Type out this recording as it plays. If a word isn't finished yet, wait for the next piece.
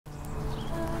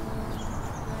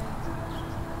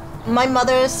My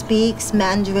mother speaks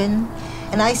Mandarin,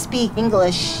 and I speak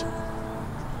English,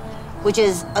 which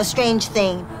is a strange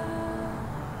thing.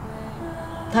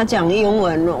 他讲英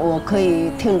文我可以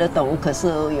听得懂，可是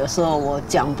有时候我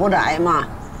讲不来嘛。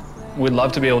We'd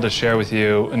love to be able to share with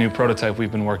you a new prototype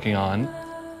we've been working on.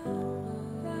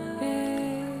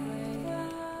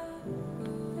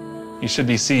 You should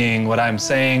be seeing what I'm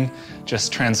saying,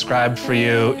 just transcribed for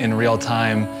you in real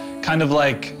time, kind of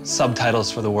like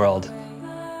subtitles for the world.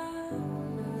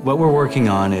 What we're working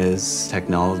on is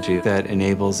technology that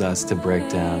enables us to break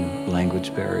down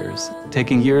language barriers,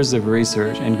 taking years of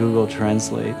research in Google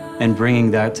Translate and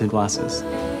bringing that to classes.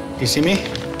 You see me?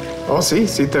 Oh, sí,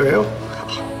 sí te veo.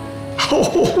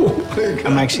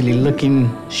 I'm actually looking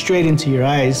straight into your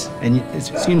eyes, and it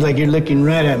seems like you're looking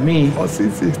right at me. Oh, sí,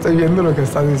 sí, estoy viendo lo que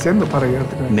estás diciendo para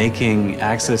ayudarte. Making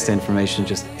access to information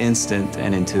just instant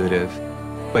and intuitive.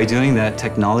 By doing that,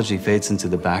 technology fades into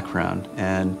the background,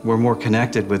 and we're more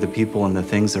connected with the people and the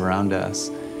things around us.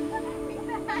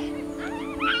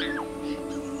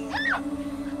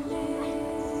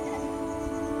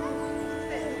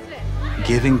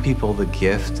 Giving people the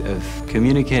gift of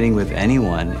communicating with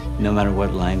anyone, no matter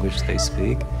what language they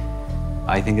speak,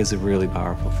 I think is a really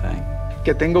powerful thing.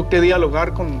 Que tengo que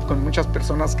dialogar con muchas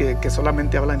personas que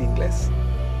solamente hablan inglés.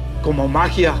 Como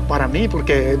magia para mí,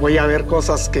 porque voy a ver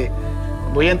cosas que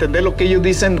voy a entender lo que ellos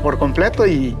dicen por completo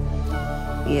y...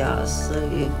 Yes,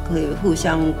 也可以互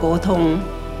相沟通。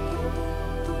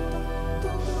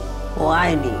我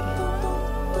爱你。